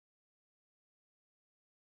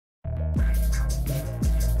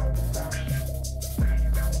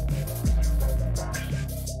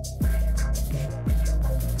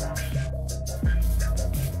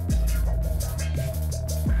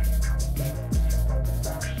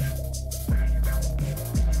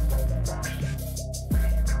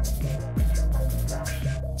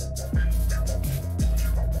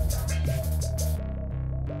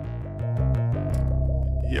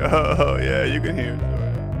Oh yeah, you can hear it.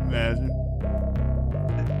 Imagine.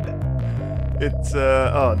 It's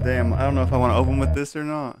oh damn, I don't know if I want to open with this or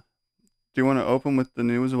not. Do you want to open with the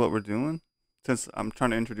news of what we're doing? Since I'm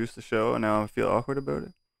trying to introduce the show and now I feel awkward about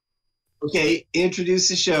it. Okay, introduce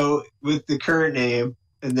the show with the current name,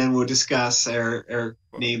 and then we'll discuss our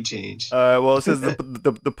name change. Well, it says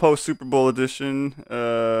the post Super Bowl edition.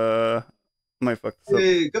 Might fuck this up.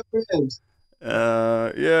 Hey, go ahead.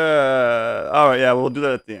 Yeah. All right, yeah, we'll do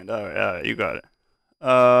that at the end. All right, you got it.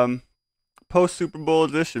 Post Super Bowl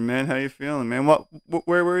edition, man. How you feeling, man?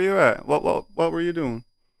 Where were you at? What were you doing?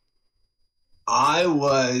 I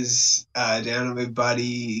was down at my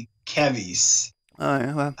buddy Kevy's. Oh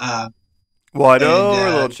yeah, well, Uh, wide and or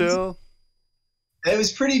a little chill. it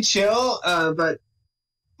was pretty chill, but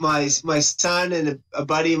my son and a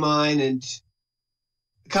buddy of mine and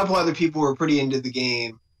a couple other people were pretty into the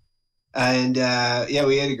game. And yeah,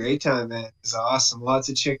 we had a great time, man. It was awesome. Lots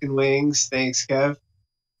of chicken wings. Thanks, Kev.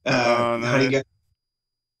 Oh, nice.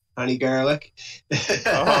 Honey garlic.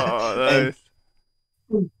 Oh, And nice.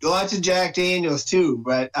 lots of Jack Daniels too,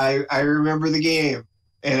 but I remember the game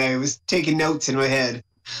and I was taking notes in my head.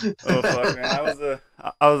 Oh fuck, man.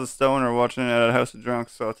 I was a stoner watching it at a house of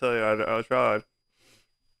drunks, so I'll tell you, I tried.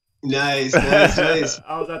 Nice, nice, nice.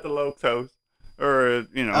 I was at the Lokes house, or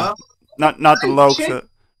Um, not the great Lokes, shit.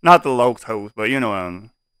 not the Lokes house, but you know what I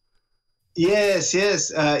mean. Yes,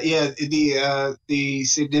 yes. Yeah, the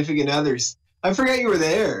significant others. I forgot you were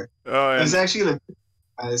there. Oh, I was and actually gonna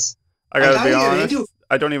guys. I I gotta be gotta get honest, into it.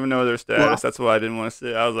 I don't even know their Well, status. That's why I didn't want to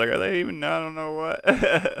say. I was like, are they even? I don't know what.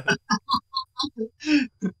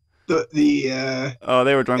 the Oh,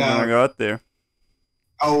 they were drunk when I uh, got there.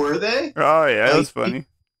 oh, were they? Oh yeah, it Like was funny.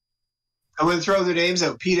 I'm gonna throw their names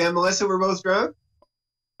out. Pete and Melissa were both drunk.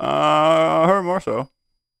 Her more so.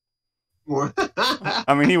 Or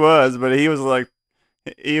I mean, he was, but he was like,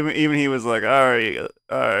 even he was like, all right.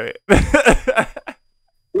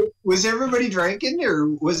 was everybody drinking, or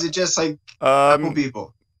was it just like a couple um,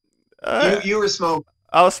 people? You uh, you were smoking.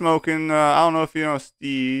 I was smoking. I don't know if you know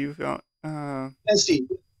Steve. Yes, Steve.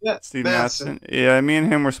 Yeah, Steve Matheson. Matheson. Yeah, me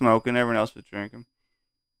and him were smoking. Everyone else was drinking.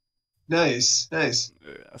 Nice, nice.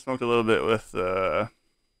 I smoked a little bit with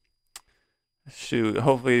shoot.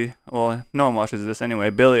 Hopefully, well, no one watches this anyway.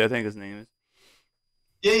 Billy, I think his name is.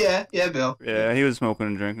 Yeah, yeah, yeah, Bill. Yeah. Yeah, he was smoking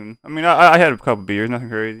and drinking. I mean, I had a couple beers, nothing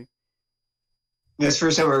crazy. That's the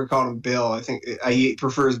first time I ever called him Bill. I think he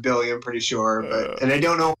prefers Billy. I'm pretty sure, Uh, but and I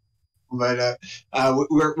don't know, but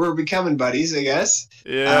we're becoming buddies, I guess.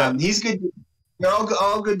 yeah, He's good. They're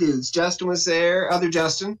all good dudes. Justin was there. Other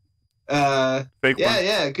Justin. fake Yeah, one.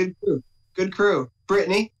 yeah, good crew. Good crew.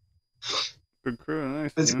 Brittany. Good crew,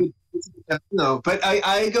 nice. That's good. No, but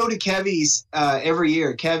I go to Kevy's every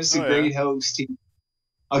year. Kev's a Oh yeah, great host.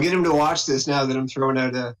 I'll get him to watch this now that I'm throwing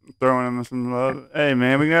out a. throwing him some love. Hey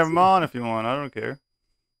man, we can have him on if you want. I don't care.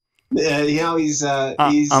 He's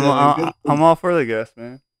good. I'm all for the guest,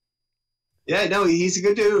 man. Yeah, no, he's a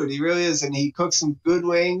good dude. He really is, and he cooks some good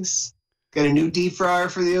wings. Got a new deep fryer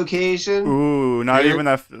for the occasion. Ooh, not Very- even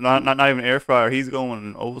that. Not even air fryer. He's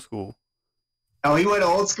going old school. Oh, he went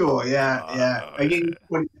old school. Yeah, yeah. I gave him Yeah.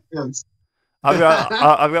 20 cents. I've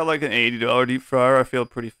got like an $80 deep fryer. I feel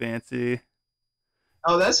pretty fancy.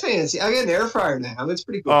 Oh, that's fancy. I got an air fryer now. That's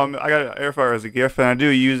pretty cool. I got an air fryer as a gift, and I do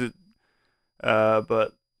use it.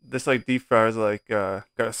 But this like deep fryer is like got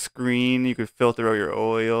a screen. You could filter out your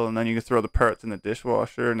oil, and then you can throw the parts in the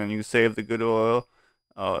dishwasher, and then you can save the good oil.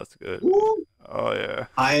 Oh, that's good. Woo. Oh yeah.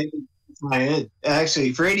 It's my head.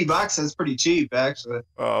 Actually, for $80, that's pretty cheap. Actually,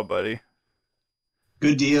 Oh, buddy.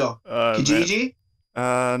 good deal. Man. Kijiji.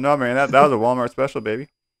 No, man. That was a Walmart special, baby.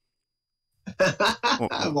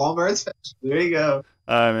 Walmart special. There you go.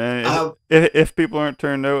 Man. Uh, If people aren't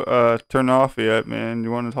turned off yet, man,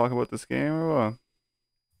 you want to talk about this game or what?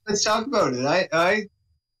 let's talk about it. I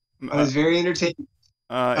Uh, was very entertained.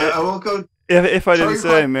 uh, I won't go. if I Throw didn't your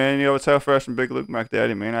say, man, it's how fresh and Big Luke Mac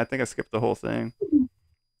Daddy, man. I think I skipped the whole thing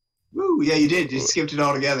Woo, yeah, you did. You skipped it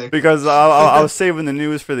all together. because I was saving the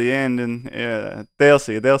news for the end, and yeah, they'll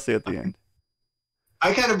see. They'll see at the end.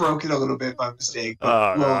 I kind of broke it a little bit by mistake, but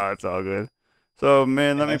Oh well, no, it's all good. So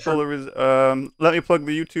man, let yeah, me let me plug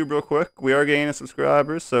the YouTube real quick. We are gaining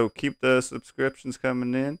subscribers, so keep the subscriptions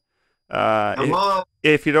coming in. come on.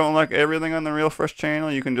 If you don't like everything on the Real Fresh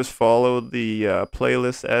channel, you can just follow the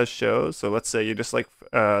playlist as shows. So let's say you just like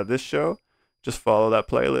this show, just follow that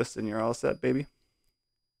playlist, and you're all set, baby.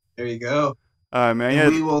 There you go. All right, man.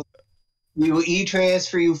 And Yeah, we will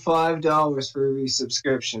e-transfer you $5 for every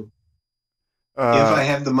subscription if I uh,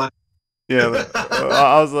 have the money. yeah.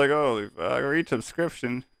 I was like, holy fuck, read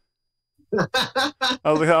subscription. I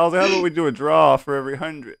was like, how about we do a draw for every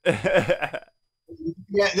 100?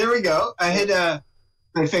 Yeah, there we go. I had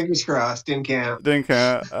my fingers crossed. Didn't count. Didn't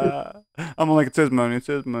count. I'm like, it says money. It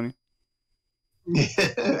says money.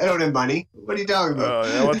 I don't have money. What are you talking about? Oh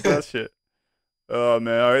yeah, what's that shit? Oh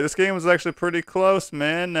man, all right. This game was actually pretty close,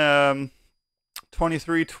 man.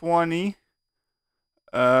 23-20.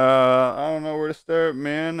 I don't know where to start,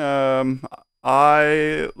 man.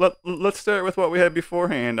 Let's start with what we had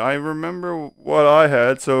beforehand. I remember what I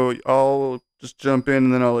had, so I'll just jump in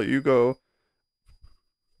and then I'll let you go.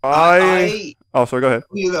 Oh, sorry. Go ahead.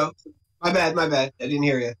 You go. My bad. My bad. I didn't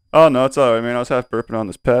hear you. Oh no, it's alright, man. I was half burping on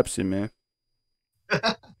this Pepsi, man.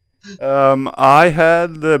 I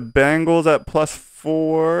had the Bengals at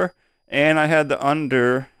 +4, and I had the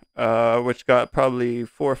under, which got probably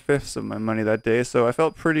 4/5 of my money that day. So I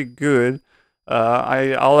felt pretty good.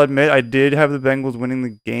 I'll admit I did have the Bengals winning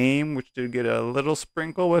the game, which did get a little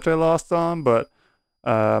sprinkle, which I lost on. But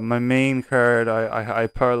my main card, I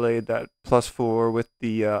parlayed that +4 with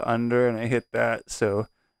the under, and I hit that. So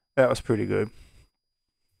that was pretty good.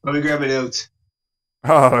 Let me grab my notes.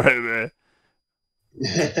 All right, man.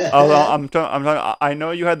 I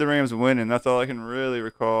know you had the Rams winning. That's all I can really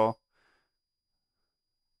recall.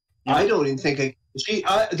 I don't even think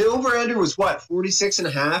the over under was what,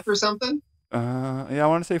 46.5 or something? Yeah, I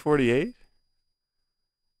want to say 48.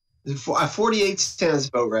 48 sounds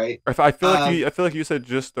about right. I feel like you said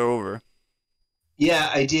just over. Yeah,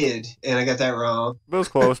 I did, and I got that wrong. It was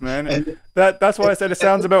close, man. And that's why I said it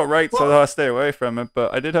sounds about right, so I'll stay away from it.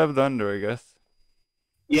 But I did have the under, I guess.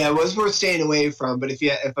 Yeah, it was worth staying away from. But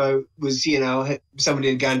if I was, somebody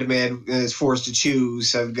had gone to me and was forced to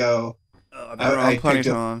choose, I'd go. I've been wrong plenty of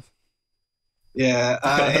times. Yeah,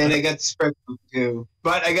 and I got the spread too,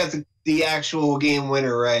 but I got the actual game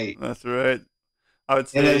winner right. That's right. I would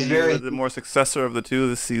say you were the more successor of the two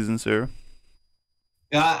this season, sir.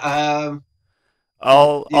 Yeah.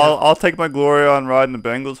 I'll take my glory on riding the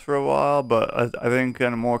Bengals for a while, but I think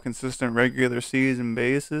on a more consistent regular season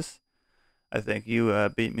basis, I think you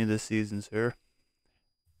beat me this season, sir.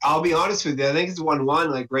 I'll be honest with you. I think it's 1-1,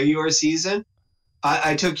 like regular season.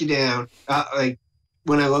 I took you down. Like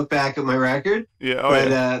when I look back at my record.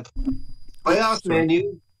 Yeah. Playoffs, man,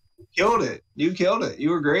 you killed it. You killed it. You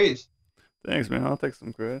were great. Thanks, man. I'll take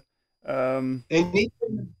some credit. And even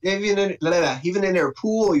in their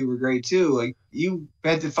pool, you were great too. Like you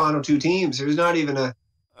had the final two teams. There's not even a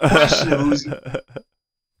question of who's.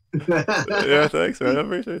 Yeah, thanks, man. I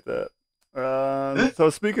appreciate that. So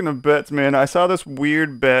speaking of bets, man, I saw this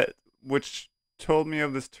weird bet which told me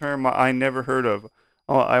of this term I never heard of.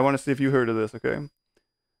 I want to see if you heard of this. Okay.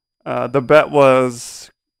 The bet was,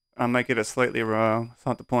 I might get it slightly wrong. It's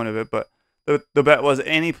not the point of it, but the bet was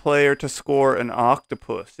any player to score an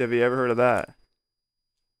octopus. Have you ever heard of that?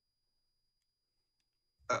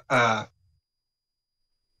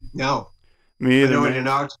 No. Me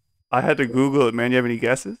either. I had to Google it, man. You have any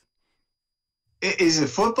guesses? Is it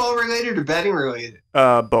football related or betting related?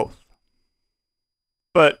 Both.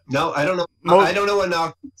 But no, I don't know. I don't know what an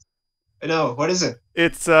octopus. No, what is it?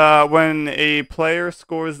 It's when a player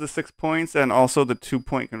scores the 6 points and also the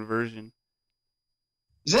 2-point conversion.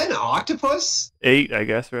 Is that an octopus? 8, I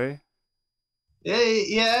guess, right?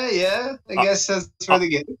 Yeah. I guess that's where they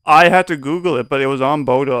get it. I had to Google it, but it was on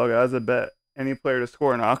Bodog as a bet. Any player to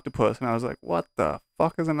score an octopus, and I was like, "What the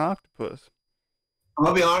fuck is an octopus?"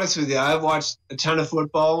 I'll be honest with you. I've watched a ton of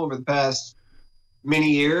football over the past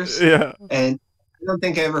many years. Yeah, and I don't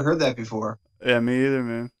think I ever heard that before. Yeah, me either,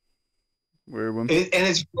 man. Weird one. And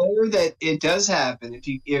it's rare that it does happen.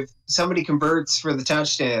 If somebody converts for the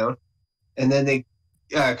touchdown, and then they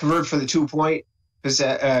convert for the 2-point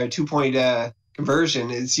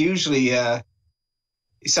conversion, it's usuly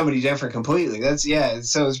somebody different completely.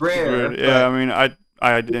 So it's rare. Yeah, I mean,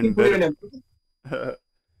 I didn't bet it.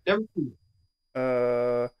 Never.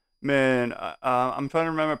 Man, I'm trying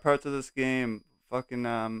to remember parts of this game.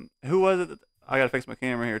 Fucking who was it? I gotta fix my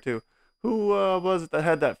camera here too. Who was it that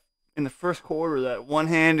had that in the first quarter, that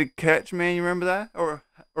one-handed catch, man? You remember that, or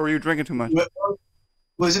were you drinking too much?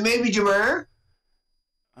 Was it maybe Jamar?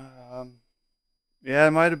 Yeah,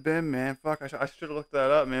 it might have been, man. Fuck, I should have looked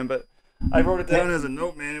that up, man. But I wrote it down as a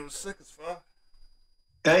note, man. It was sick as fuck.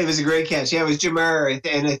 It was a great catch. Yeah, it was Jamar,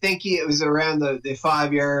 and I think it was around the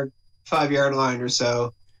 5-yard line or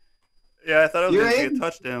so. Yeah, I thought it was going to be a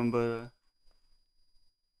touchdown, but.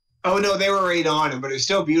 Oh no, they were right on him, but it was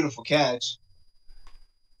still a beautiful catch.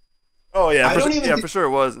 Oh yeah, for sure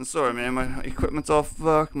it was. And sorry, man, my equipment's all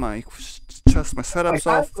fucked. My setup's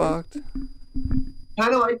all fucked.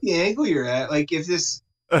 Kind of like the angle you're at. Like if this,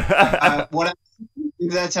 if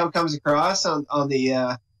that's how it comes across on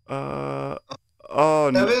the. Uh, oh,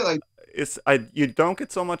 Have no, it? Like, you don't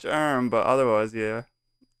get so much arm, but otherwise, yeah.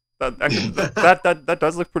 That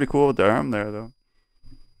does look pretty cool with the arm there, though.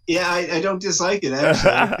 yeah, I don't dislike it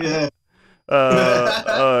actually. Yeah.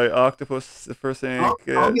 Octopus, the first thing.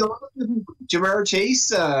 I'll be honest with you, Jamar Chase.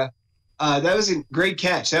 That was a great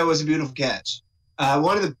catch. That was a beautiful catch.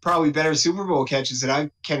 One of the probably better Super Bowl catches that I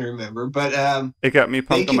can remember. But It got me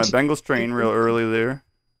they pumped on my contained, Bengals train real early there.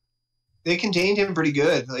 they contained him pretty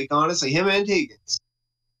good. Like honestly, him and Higgins.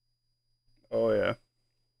 Oh yeah.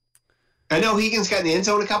 I know Higgins got in the end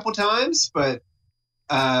zone a couple times, but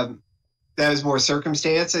um, that was more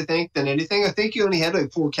circumstance, I think, than anything. I think he only had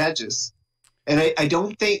like 4 catches, and I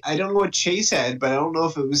don't know what Chase had, but I don't know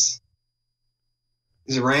if it was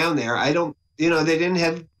around there. I don't, they didn't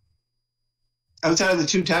have outside of the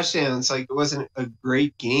 2 touchdowns. Like it wasn't a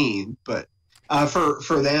great game, but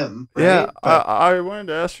for them, Yeah, right? But I wanted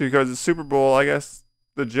to ask you because the Super Bowl, I guess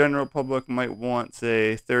the general public might want,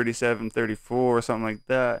 say, 37-34 or something like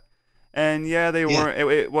that. And yeah, they yeah, weren't.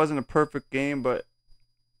 It wasn't a perfect game, but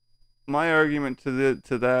my argument to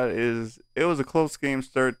that is it was a close game,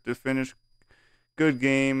 start to finish. Good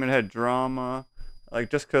game. It had drama.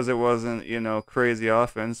 Like just because it wasn't, crazy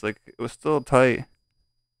offense, like it was still tight.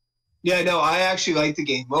 yeah, no, I actually like the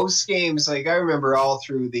game. Most games, like I remember all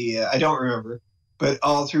through the, I don't remember, but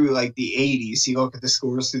all through like the 80s. You look at the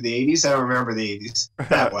scores through the 80s. I don't remember the 80s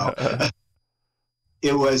that well.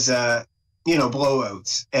 It was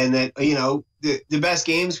blowouts, and that the best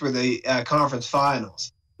games were the conference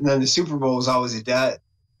finals, and then the Super Bowl was always a dud.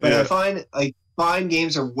 But I Yeah, find like fine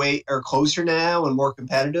games are closer now and more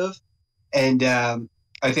competitive, and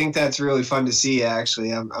I think that's really fun to see.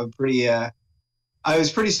 Actually, I'm pretty I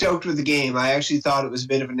was pretty stoked with the game. I actually thought it was a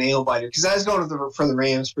bit of a nail biter because I was going for the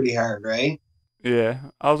Rams pretty hard, right? yeah.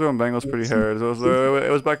 I was going Bengals pretty hard. It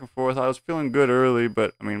was back and forth. I was feeling good early,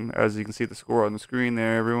 but I mean, as you can see the score on the screen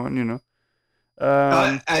there, everyone.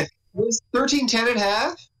 I it was 13-10 at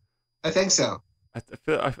half. I think so.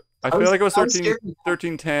 I I feel was like it was I was scared.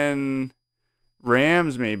 13-10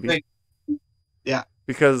 Rams maybe. Like, yeah.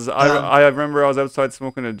 Because Um, I remember I was outside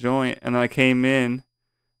smoking a joint and I came in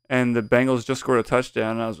and the Bengals just scored a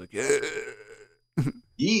touchdown and I was like, yeah.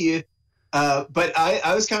 yeah. But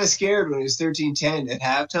I was kind of scared when it was 13-10 at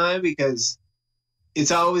halftime because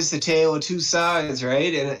it's always the tale of two sides,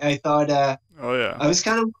 right? And I thought Oh yeah. I was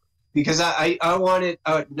kind of because I wanted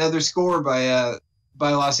another score by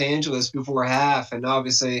Los Angeles before half, and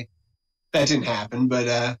obviously that didn't happen.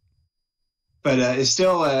 But it's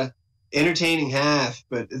still a entertaining half.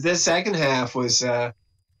 But this second half was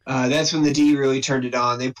that's when the D really turned it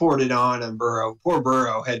on. They poured it on Burrow. Poor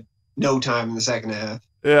Burrow had no time in the second half.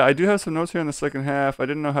 Yeah, I do have some notes here in the second half. I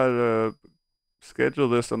didn't know how to schedule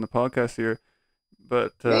this on the podcast here,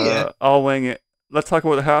 but Yeah, yeah. I'll wing it. Let's talk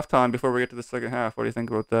about the halftime before we get to the second half. What do you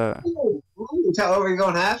think about that? Ooh, tell we're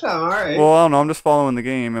going halftime. All right. Well, I don't know. I'm just following the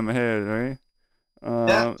game in my head, right?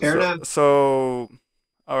 Yeah, fair So enough.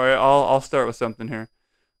 all right. I'll start with something here.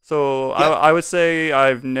 So Yep. I would say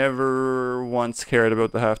I've never once cared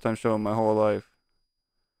about the halftime show in my whole life.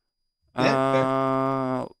 Yeah, fair.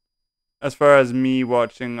 Uh, as far as me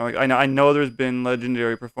watching, like I know there's been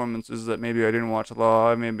legendary performances that maybe I didn't watch a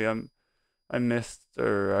lot. Maybe I missed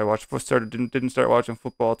or I watched started didn't start watching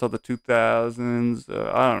football till the 2000s.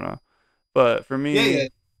 I don't know. But for Yeah, me, yeah,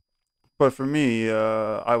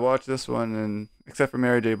 I watched this one and except for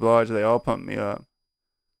Mary J. Blige, they all pumped me up.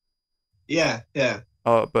 yeah, yeah.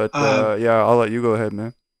 But Um, yeah, I'll let you go ahead,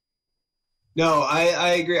 man. no, I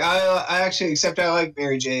agree. I actually accept I like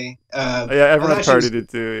Mary J. Yeah, I everyone at thought the she party was. did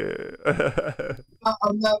too. Yeah.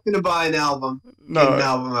 I'm not gonna buy an album, get an No,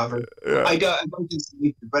 album of her. yeah. I don't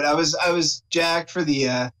dislike her, but I was jacked for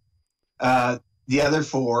the other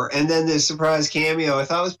four, and then the surprise cameo. I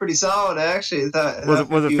thought was pretty solid actually. I Was thought it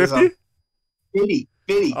was it 50 was on 50?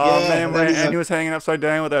 Fitty. Oh Yeah, man, that is and he was hanging upside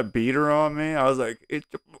down with that beater on me. I was like,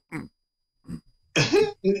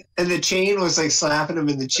 and the chain was like slapping him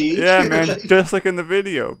in the cheek. yeah, man, just like in the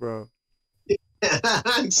video, bro.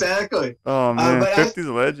 Exactly. Oh man, But 50's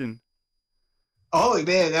a legend. oh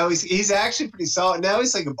man, now he's actually pretty solid. Now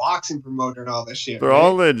he's like a boxing promoter and all this shit, They're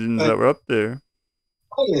all right? legends But that were up there.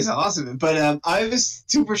 oh, he's awesome. But I was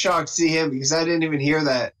super shocked to see him because I didn't even hear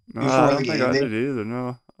that No, I before the don't think game. I They did either.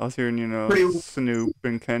 No, I was hearing pretty Snoop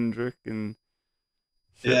and Kendrick and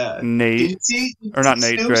shit, yeah. Nate Did or you not see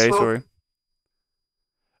Nate Snoop Dre, smoke? sorry.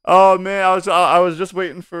 Oh man, I was just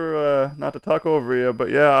waiting for not to talk over you, but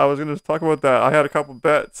yeah, I was gonna talk about that. I had a couple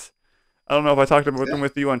bets. I don't know if I talked about Yeah. them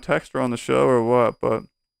with you on text or on the show or what, but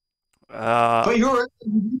uh, But you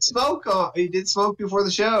did smoke. You did smoke before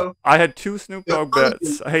the show. I had two Snoop Yeah, Dogg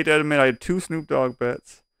bets. I hate to admit I had two Snoop Dogg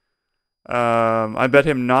bets. I bet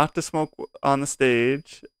him not to smoke on the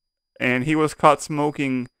stage, and he was caught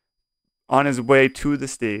smoking on his way to the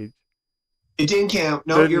stage. It didn't count.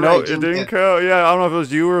 No, Didn't you're know right. it Didn't didn't count. count. Yeah, I don't know if it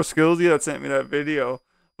was you or Skillsy that sent me that video,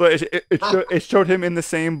 but it showed him in the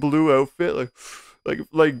same blue outfit,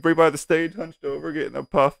 like right by the stage, hunched over, getting a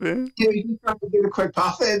puff in. Yeah, he just trying to get a quick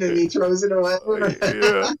puff in and he throws it away.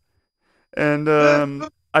 Yeah, and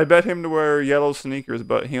I bet him to wear yellow sneakers,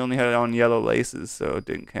 but he only had on yellow laces, so it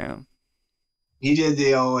didn't count. He did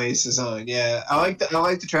the Oasis on. Yeah, I like the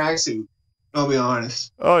tracksuit. I'll be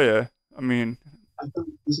honest. Oh yeah, I mean, I thought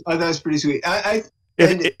it was pretty sweet. if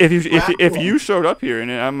And if you if you, if Raffle. you showed up here in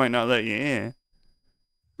it, I might not let you in.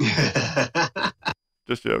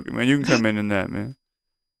 Just joking, man. You can come in that, man.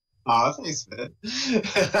 Oh, thanks, man.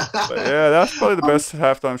 But yeah, that's probably the best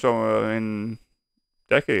halftime show in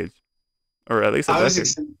decades, or at least a I was decade.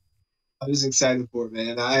 excited. I was excited for it,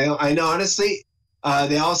 man. I know honestly,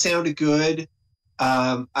 they all sounded good.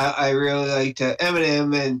 I really liked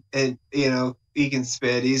Eminem and he can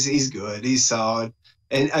spit. He's good. He's solid.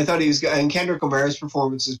 And I thought he was good. And Kendrick Lamar's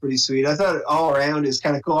performance was pretty sweet. I thought all around is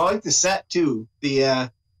kind of cool. I like the set too. Yeah,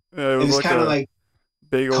 it It was was like kind of a like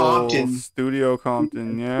big old Compton. studio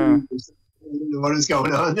Compton, yeah. What is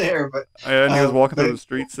going on there? But And he was walking but through the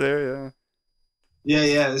streets there,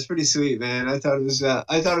 yeah, it was pretty sweet, man. I thought it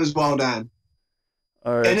was well done.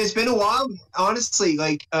 yeah. All And right. it's been a while, honestly.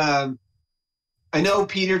 Like I know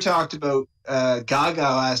Peter talked about Gaga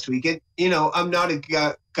last week. And, I'm not a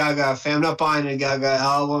Gaga fan. I'm not buying a Gaga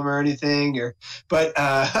album or anything, but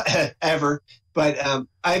ever. But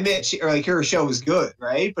I admit, her show was good,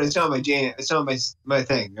 right? But it's not my jam. It's not my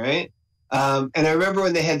thing, right? And I remember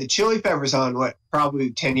when they had the Chili Peppers on,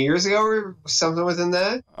 probably 10 years ago or something within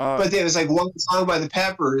that. Uh, But there was like one song by the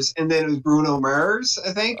Peppers, and then it was Bruno Mars,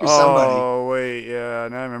 I think, or somebody. oh wait, yeah.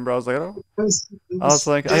 Now I remember. I was like, oh, It I was was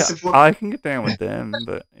like, disappointing. I can get down with them,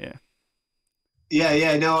 but yeah.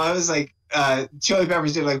 Yeah. No, I was like, Chili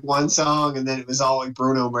Peppers did like one song, and then it was all like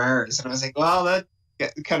Bruno Mars, and I was like, well, that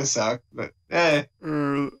kind of sucked, but Uh,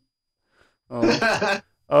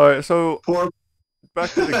 all right. So poor.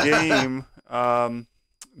 back to the game.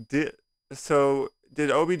 Did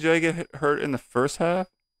did OBJ get hurt in the first half?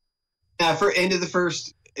 For end of the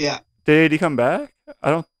first, yeah. Did he come back?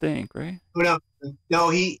 I don't think, right? Oh,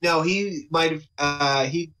 he might have.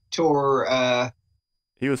 He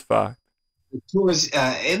He was fucked. tore his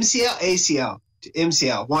MCL, ACL,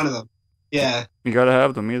 MCL, one of them. Yeah. You gotta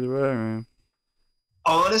have them either way, man.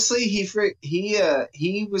 Honestly, he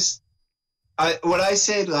was. What I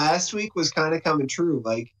said last week was kind of coming true.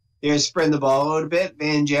 Like they're spreading the ball out a bit.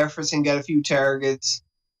 Van Jefferson got a few targets.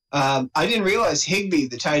 I didn't realize Higbee,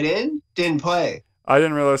 the tight end, didn't play. I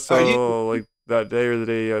didn't realize Or till like that day or the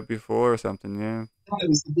day before or something. Yeah. it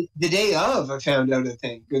was the day of. I found out. I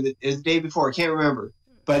think, or the day before. I can't remember.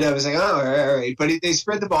 But I was like, oh, all right. But they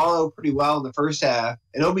spread the ball out pretty well in the first half,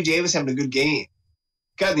 and OBJ was having a good game.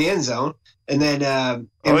 Got in the end zone, and then and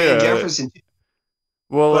Oh Van yeah. Jefferson.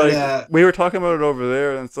 Well, But like we were talking about it over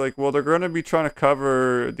there, and it's like, well, they're gonna be trying to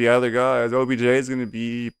cover the other guys. OBJ is gonna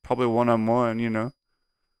be probably one on one, you know.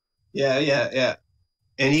 yeah.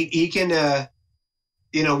 And he can,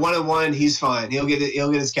 1-on-1, he's fine. He'll get it.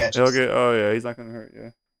 He'll get his He'll catches. get. Oh yeah, he's not gonna hurt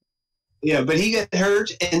you. Yeah, but he got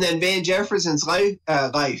hurt, and then Van Jefferson's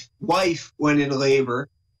wife went into labor.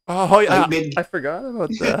 Oh yeah, Like mid. I forgot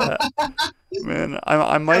about that. Man,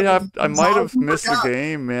 I might have missed the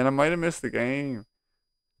game, man. I might have missed the game.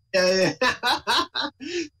 Yeah.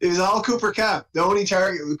 It was all Cooper Cup. The only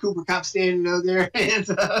target was Cooper Cup standing out there.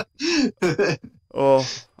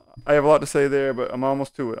 Well, I have a lot to say there, but I'm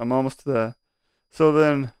almost to it. I'm almost to that. So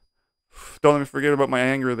then, don't let me forget about my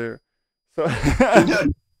anger there. So,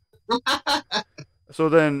 so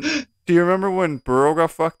then, do you remember when Burrow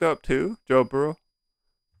got fucked up too? Joe Burrow?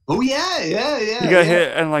 Oh yeah. He got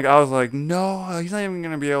hit, and like I was like, no, he's not even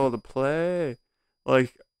gonna be able to play.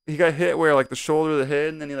 Like he got hit where like the shoulder of the head,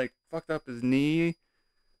 and then he like fucked up his knee.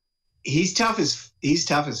 He's tough as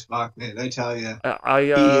fuck, man. I tell you.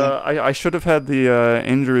 I should have had the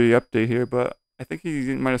injury update here, but I think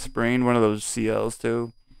he might have sprained one of those CLs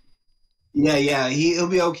too. Yeah. He'll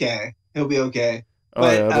be okay. He'll be okay. Oh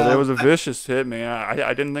yeah, but it was a vicious hit, man.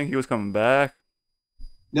 I didn't think he was coming back.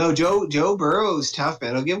 No, Joe Burrow's tough,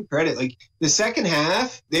 man. I'll give him credit. Like the second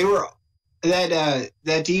half, they were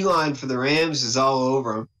that D line for the Rams is all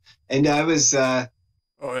over him, and I was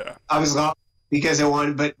Oh yeah. lost because I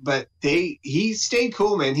wanted, but he stayed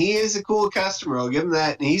cool, man. He is a cool customer. I'll give him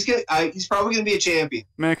that, and he's probably gonna be a champion.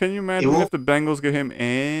 Man, can you imagine if the Bengals get him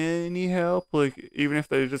any help? Like even if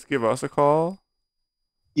they just give us a call?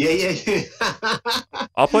 Yeah.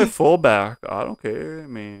 I'll play fullback. I don't care,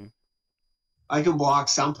 man. I can block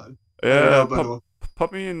something. I don't know Yeah, about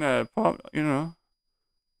put me in that.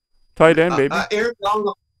 Tight end, baby.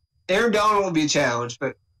 Aaron Donald will be a challenge,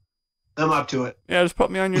 but I'm up to it. Yeah,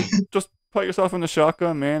 just put yourself in the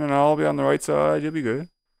shotgun, man, and I'll be on the right side. You'll be good.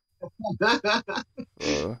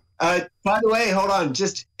 Uh, By the way, hold on.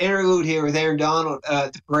 Just interlude here with Aaron Donald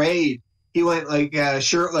at the parade. He went like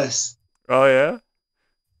shirtless. oh yeah.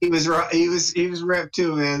 He was ripped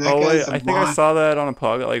too, man. That Oh wait, guy's a I think I monster. saw that on a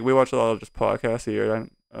podcast. Like we watch a lot of just podcasts here.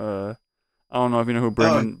 I don't know if you know who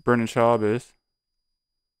Oh, Brendan Schaub is.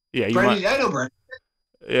 Yeah, you might. Brendan, I know Brendan.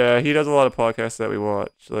 Yeah, he does a lot of podcasts that we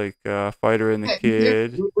watch, like Fighter and the Yeah,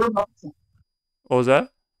 Kid. we're buddies. What was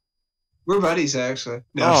that? We're buddies, actually.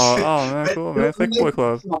 No, Oh man, but cool man, Thick Boy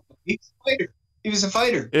Club. he's a fighter. He was a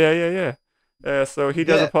fighter. Yeah. Yeah, so he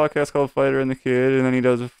does a Yeah, podcast called Fighter and the Kid, and then he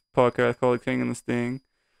does a podcast called King and the Sting.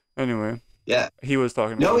 Anyway, yeah. he was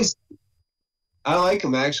talking No, about. I like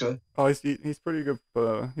him actually. Oh, he's pretty good.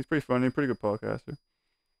 He's pretty funny, pretty good podcaster.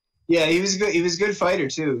 Yeah, he was good. He was a good fighter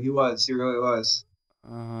too. He was. He really was.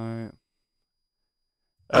 Uh,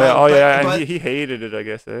 Uh, oh but yeah, and but he hated it, I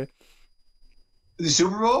guess, eh? the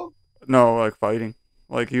Super Bowl No, like fighting.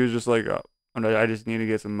 Like he was just like, I just need to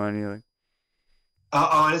get some money. Like,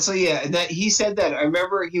 honestly, yeah, and that he said that. I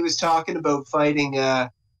remember he was talking about fighting.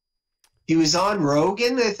 He was on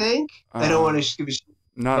Rogan, I think. I don't want to give a shit to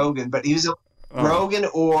not. Rogan, but he was on Oh, Rogan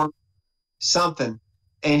or something,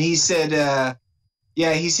 and he said,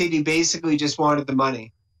 yeah, he said he basically just wanted the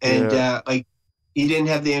money, and yeah. like he didn't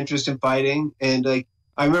have the interest in fighting, and like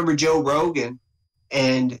I remember Joe Rogan,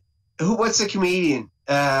 and what's the comedian?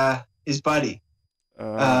 His buddy.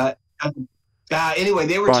 Uh, Anyway,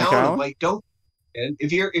 they were Brian telling him Callen. like, don't. And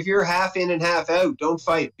if you're half in and half out, don't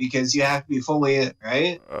fight because you have to be fully in,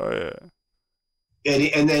 right? Oh yeah.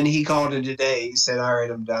 And then he called it a day. He said, "All right,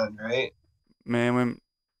 I'm done." Right? Man,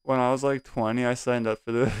 when I was like 20, I signed up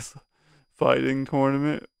for this fighting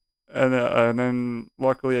tournament, and then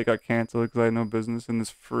luckily it got canceled because I had no business in this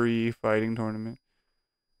free fighting tournament.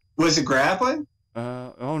 Was it grappling?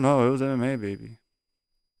 Oh no, it was MMA, baby.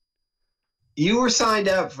 You were signed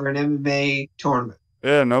up for an MMA tournament.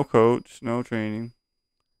 Yeah, no coach, no training.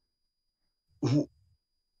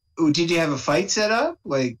 Did you have a fight set up?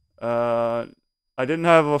 Like, Uh, I didn't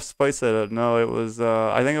have a fight set up. No, it was.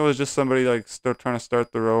 I think it was just somebody like trying to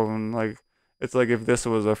start their own. Like, it's like if this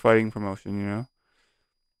was a fighting promotion, you know.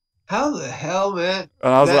 how the hell, man?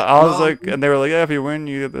 And I was like, That well, and they were like, yeah, if you win,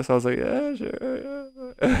 you get this. I was like, yeah, sure,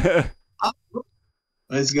 yeah.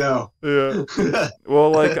 let's go. Yeah.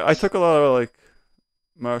 Well, like I took a lot of like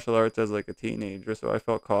martial arts as like a teenager, so I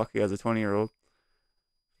felt cocky as a 20-year-old.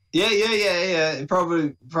 Yeah. It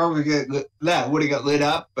probably that would have got lit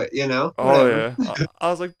up, but Oh whatever. yeah. I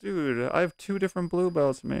was like, dude, I have 2 different blue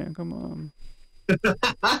belts, man. Come on.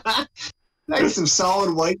 Like some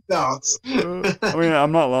solid white belts. I mean,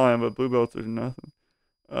 I'm not lying, but blue belts are nothing.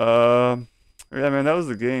 Um, yeah, man, that was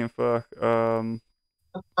the game. Fuck.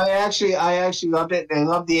 I actually loved it, and I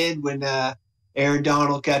loved the end when Aaron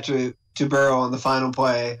Donald got to Burrow on the final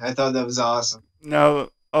play. I thought that was awesome. Now,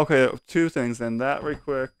 okay, 2 things then. That right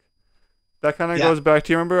quick. That kind of Yeah. goes back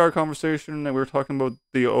to, you remember our conversation that we were talking about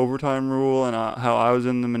the overtime rule and how I was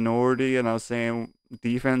in the minority and I was saying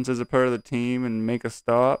defense is a part of the team and make a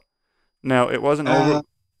stop. Now, it wasn't over Uh,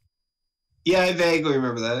 yeah, I vaguely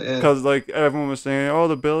remember that. Yeah. because like everyone was saying, oh,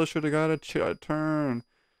 the Bills should have got a turn,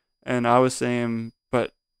 and I was saying,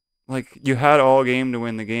 but like you had all game to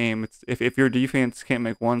win the game. It's if your defense can't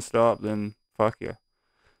make one stop, then fuck you.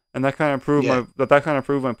 And that kind of proved Yeah.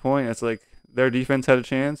 my point. It's like their defense had a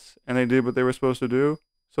chance and they did what they were supposed to do,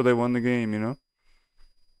 so they won the game. You know?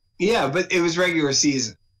 Yeah, but it was regular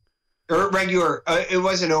season. Or regular. It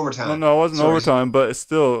wasn't overtime. No, it wasn't Sorry. overtime, but it's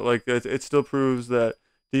still like it still proves that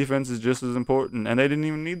defense is just as important, and they didn't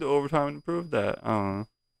even need the overtime to prove that. I don't know.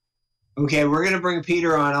 Okay, we're gonna bring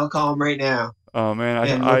Peter on. I'll call him right now. Oh man,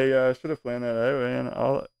 And I should have planned that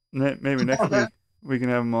out, man. Maybe next week we can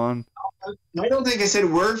have him on. I don't think I said a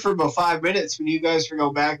word for about 5 minutes when you guys were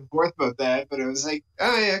going back and forth about that, but it was like,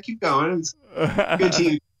 oh yeah, keep going. It's good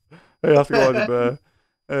team. Hey, I have to go watch it back.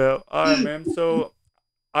 Yeah, all right, man. So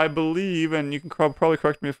I believe, and you can probably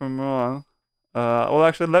correct me if I'm wrong. Well,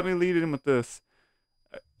 actually, let me lead in with this.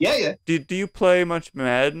 Yeah. Do you play much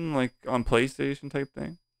Madden, like on PlayStation type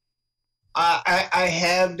thing? I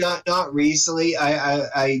have not recently.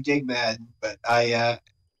 I dig Madden, but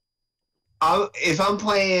if I'm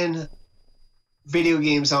playing video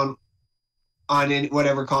games on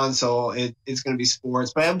whatever console, it's going to be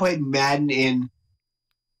sports. But I haven't played Madden in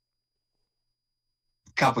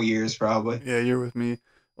a couple years, probably. Yeah, you're with me.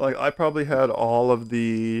 Like I probably had all of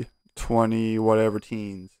the 20 whatever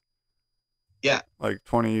teams. Yeah. like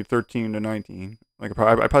 2013 to 19. Like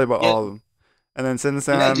I probably bought Yeah. all of them, and then since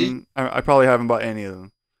Yeah. Did then I probably haven't bought any of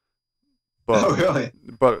them. But Oh, really?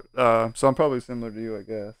 so I'm probably similar to you, I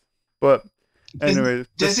guess. But Does, anyway,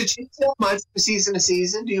 does it change that much from season to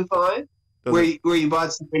season? Do you find does it? where you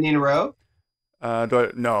bought so many in a row? Do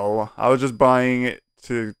I? No, I was just buying it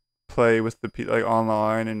to play with like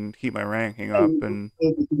online and keep my ranking up, and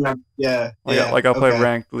Yeah. Yeah. like I'll play Okay.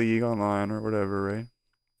 ranked league online or whatever, right?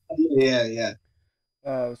 Yeah. Yeah.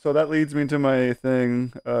 So that leads me to my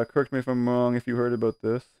thing. Correct me if I'm wrong. If you heard about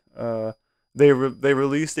this, they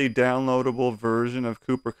released a downloadable version of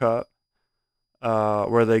Cooper Cup,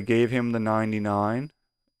 where they gave him the 99.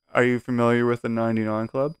 Are you familiar with the 99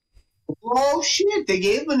 club? Oh shit! They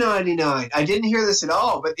gave him a 99. I didn't hear this at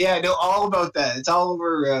all, but yeah, I know all about that. It's all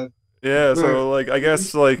over. Yeah. For So like I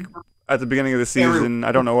guess like at the beginning of the everyone. season,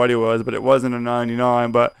 I don't know what he was, but it wasn't a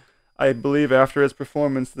 99. But I believe after his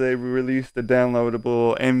performance, they released a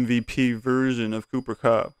downloadable MVP version of Cooper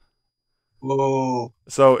Cup. Whoa!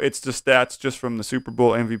 So it's the stats just from the Super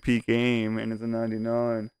Bowl MVP game, and it's a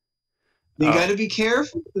 99. You got to be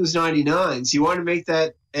careful with those 99s. You want to make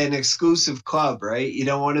that an exclusive club, right? You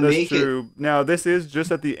don't want to That's make it. true. Now, this is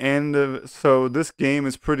just at the end of, so this game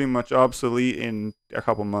is pretty much obsolete in a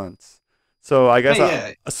couple months. So I Yeah, guess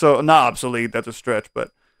yeah, so not obsolete, that's a stretch, but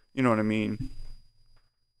you know what I mean.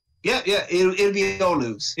 yeah, yeah. It'll be old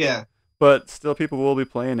news. Yeah. But still, people will be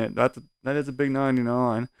playing it. That is a big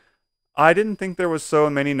 99. I didn't think there was so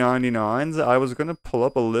many 99s. I was gonna pull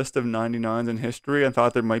up a list of 99s in history and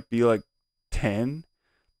thought there might be like 10,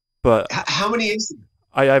 but How many is there?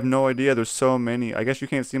 I have no idea. There's so many. I guess you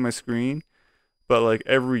can't see my screen, but like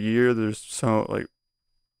every year there's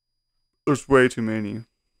way too many.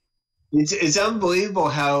 It's unbelievable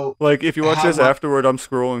how Like if you watch this much. afterward, I'm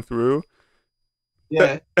scrolling through,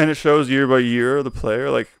 Yeah. and it shows year by year the player.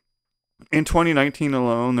 Like in 2019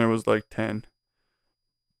 alone, there was like 10.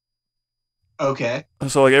 Okay.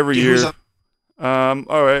 So like every Who's year. on?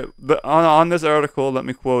 All right. On this article, let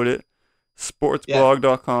me quote it. Yeah.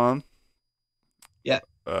 Sportsblog.com. Yeah.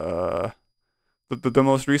 Uh, the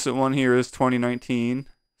most recent one here is 2019.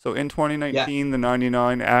 So in Yeah. 2019, the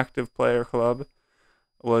 99 active player club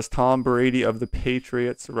was Tom Brady of the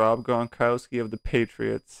Patriots, Rob Gronkowski of the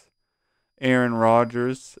Patriots, Aaron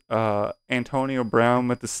Rodgers, Antonio Brown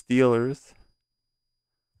with the Steelers.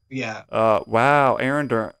 Yeah. Wow, Aaron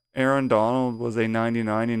Donald was a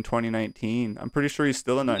 99 in 2019. I'm pretty sure he's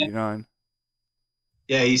still a Yeah. 99.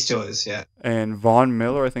 Yeah. He still is. Yeah. And Von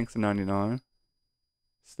Miller, I think, is a 99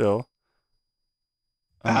 still.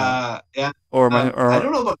 Yeah. Or I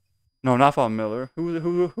don't know about. no, not Von Miller.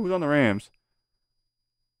 Who's on the Rams?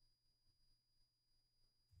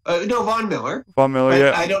 No, Von Miller, Von Miller, but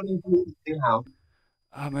yeah. I don't know how.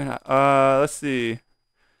 Oh man, let's see.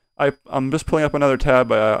 I'm just pulling up another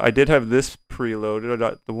tab. I did have this preloaded. I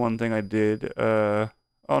got the one thing I did. Oh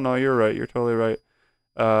no, you're right. You're totally right.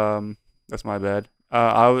 That's my bad.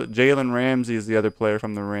 Jalen Ramsey is the other player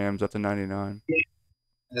from the Rams. That's a 99.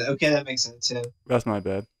 Okay, that makes sense. Yeah. That's my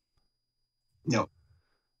bad. No,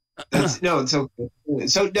 that's no. It's okay.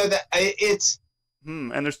 So no, it's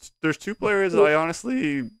And there's two players I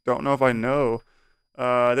honestly don't know if I know.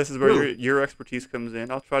 This is where who? your expertise comes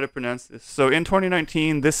in. I'll try to pronounce this. So in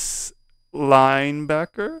 2019, this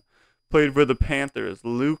linebacker played for the Panthers.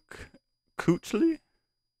 Luke Kuechly.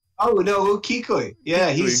 Oh no, Luke Kuechly.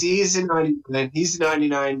 Yeah, Kuechly. he's a 99. He's a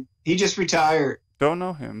 99. He just retired. Don't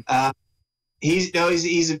know him. He's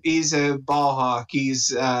a ball hawk. He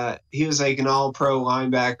was like an all pro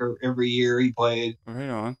linebacker every year he played. Right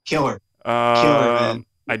on. Killer, killer man.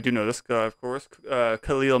 I do know this guy, of course.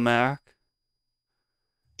 Khalil Mack.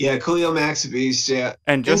 Yeah, Khalil Mack's a beast. Yeah,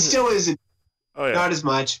 And and just still is oh yeah. not as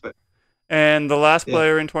much, but And the last yeah,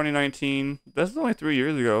 player in 2019. That's only 3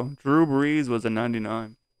 years ago. Drew Brees was a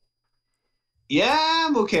 99. yeah,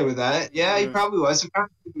 I'm okay with that. Yeah, he Yeah. probably was. I'm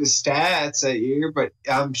not looking at his stats that year, but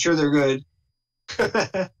I'm sure they're good.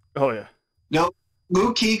 Oh yeah. No,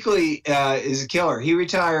 Luke Kuechly is a killer. He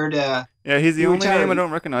retired. Yeah, he's the He only name I retired.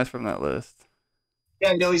 don't recognize from that list.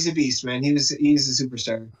 Yeah, no, he's a beast, man. He's a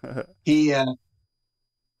superstar. He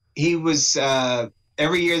he was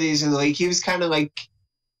every year that he's in the league. He was kind of like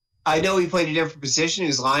I know he played a different position. He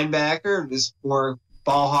was linebacker. It was more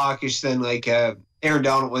ball hawkish than like Aaron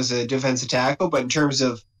Donald was a defensive tackle. But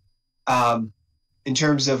um, in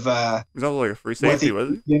terms of He's also like a free what safety,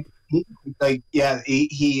 was he? like yeah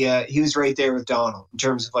he was right there with Donald in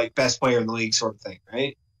terms of like best player in the league sort of thing,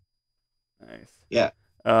 right? Nice. Yeah,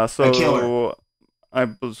 Uh, a killer. so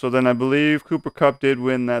so then I believe Cooper Cup did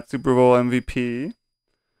win that Super Bowl MVP.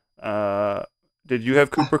 Uh, did you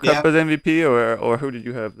have Cooper Yeah, Cup as MVP or who did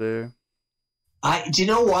you have there? Do you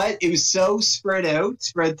know what? It was so spread out,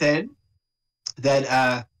 spread thin,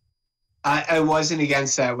 that I wasn't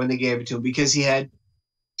against that when they gave it to him because he had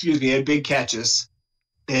big catches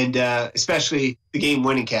and especially the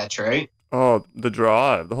game-winning catch, right? Oh, the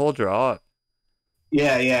drive, the whole drive.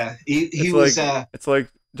 Yeah, yeah. He It's was like it's like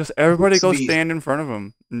just everybody a go beast. stand in front of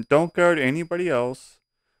him. Don't guard anybody else.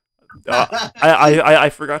 Uh, it, I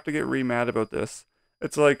forgot to get re mad about this.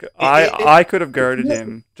 It's like it, I could have guarded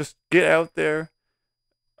him. Just get out there.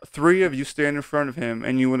 Three of you stand in front of him,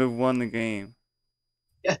 and you would have won the game.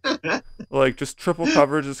 Like just triple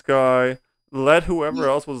coverage this guy. Let whoever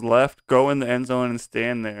else was left go in the end zone and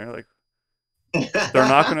stand there. Like they're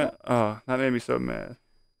not gonna. Oh, that made me so mad.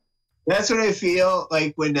 That's what I feel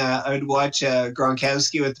like when I would watch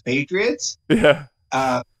Gronkowski with the Patriots. Yeah.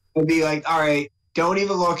 I'd be like, all right, don't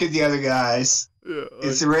even look at the other guys. Yeah.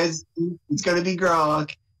 It's the Reds. It's going to be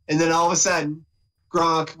Gronk, and then all of a sudden,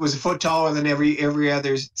 Gronk was a foot taller than every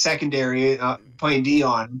other secondary playing D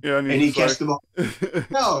on him, Yeah, and he catch the ball. like,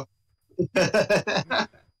 No,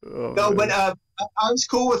 oh, no, but man. I was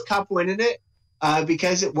cool with Cup winning it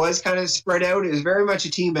because it was kind of spread out. It was very much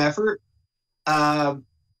a team effort. Um,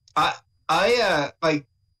 I like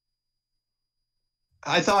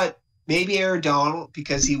I thought maybe Aaron Donald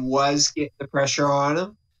because he was getting the pressure on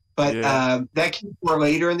him, but Yeah. that came more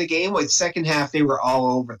later in the game. Like second half, they were all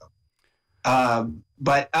over them.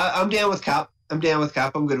 But I'm down with Cup. I'm down with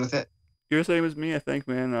Cup. I'm good with it. You're the same as me, I think,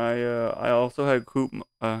 man. I also had Cooper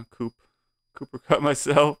Cup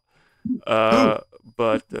myself. Who? Uh,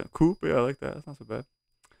 but Coop, yeah, I like that. That's not so bad.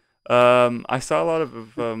 I saw a lot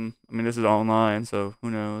of I mean, this is online, so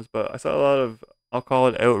who knows? But I saw a lot of, I'll call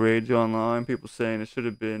it outrage online. People saying it should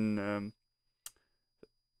have been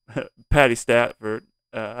Patty Stafford.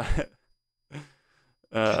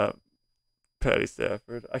 Uh, Patty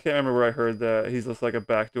Stafford. I can't remember where I heard that. He's just like a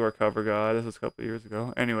backdoor cover guy. This was a couple of years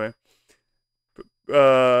ago. Anyway,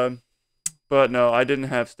 uh, but no, I didn't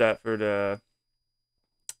have Stafford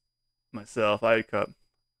myself. I had Cup.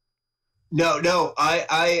 No.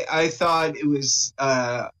 I thought it was.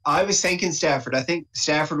 I was thinking Stafford. I think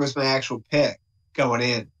Stafford was my actual pick going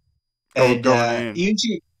in, Oh, and going in.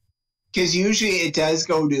 usually because usually it does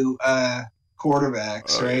go to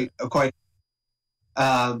quarterbacks, Oh yeah. right? Quite.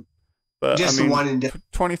 Um, But I just the mean, one and done,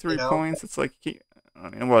 23 you know. points. It's like I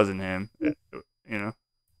mean, it wasn't him. You know.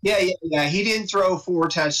 Yeah, yeah, yeah. He didn't throw 4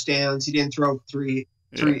 touchdowns. He didn't throw three.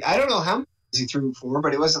 Yeah. I don't know how many he threw for,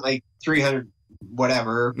 but it wasn't like 300,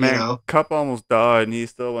 whatever. You Man, know. Cup almost died, and he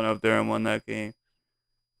still went up there and won that game.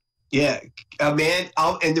 Yeah, man.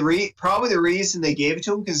 And probably the reason they gave it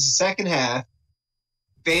to him because the second half,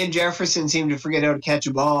 Van Jefferson seemed to forget how to catch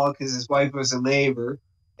a ball because his wife was in labor,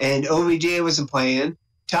 and OBJ wasn't playing.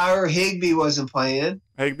 Tyler Higbee wasn't playing,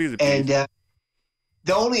 Higbee's a and beast.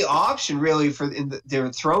 the only option really for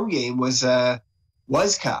their throw game was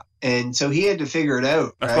Cup, and so he had to figure it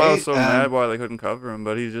out, That's why I was right? so mad why they couldn't cover him.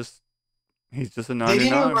 But he's just a They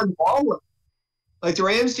didn't even 99. run the ball well. Like the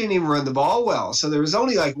Rams didn't even run the ball well, so there was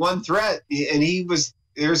only like one threat, and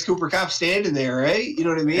there's Cooper Cup standing there, right? You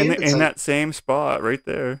know what I mean? It's In like, that same spot right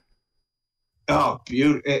there. oh,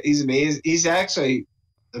 beautiful! He's amazing. He's actually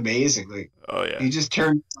amazing. Like Oh yeah. he just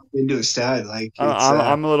turned into a stud. Like it's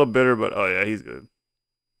I'm a little bitter, but oh yeah, he's good.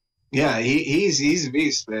 yeah, he's a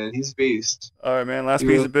beast, man. He's a beast. All right, man. Last He piece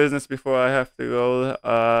really, of business before I have to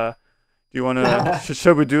go. Do you want to?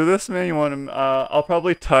 Should we do this, man? You want to? I'll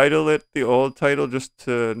probably title it the old title just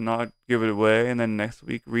to not give it away, and then next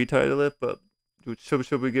week retitle it. But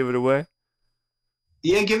should we give it away?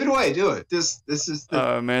 yeah, give it away. Do it. This is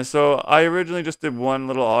the Man. So I originally just did one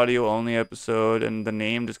little audio only episode, and the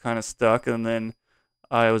name just kind of stuck, and then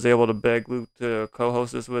I was able to beg Luke to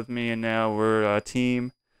co-host this with me, and now we're a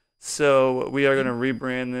team. So we are gonna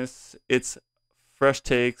rebrand this. It's Fresh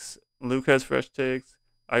Takes. Luke has Fresh Takes.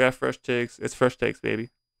 I got Fresh Takes. It's Fresh Takes, baby.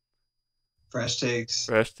 fresh takes.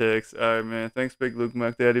 Fresh Takes. All right, man. Thanks, Big Luke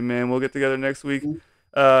McDaddy, man. We'll get together next week.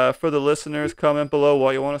 For the listeners, comment below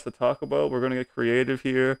what you want us to talk about. We're gonna get creative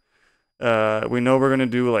here. We know we're gonna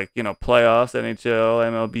do like playoffs, NHL,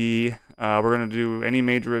 MLB. We're gonna do any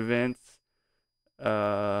major events.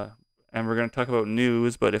 And we're gonna talk about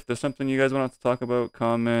news. But if there's something you guys want us to talk about,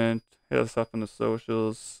 comment, hit us up on the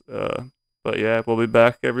socials. But yeah, we'll be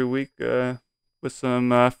back every week with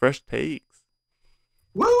some fresh takes.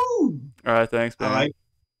 Woo! All right, thanks, man.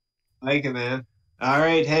 Like it, man. All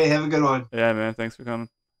right. Hey, have a good one. Yeah, man. Thanks for coming.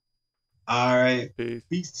 All right. Peace.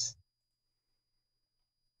 Peace.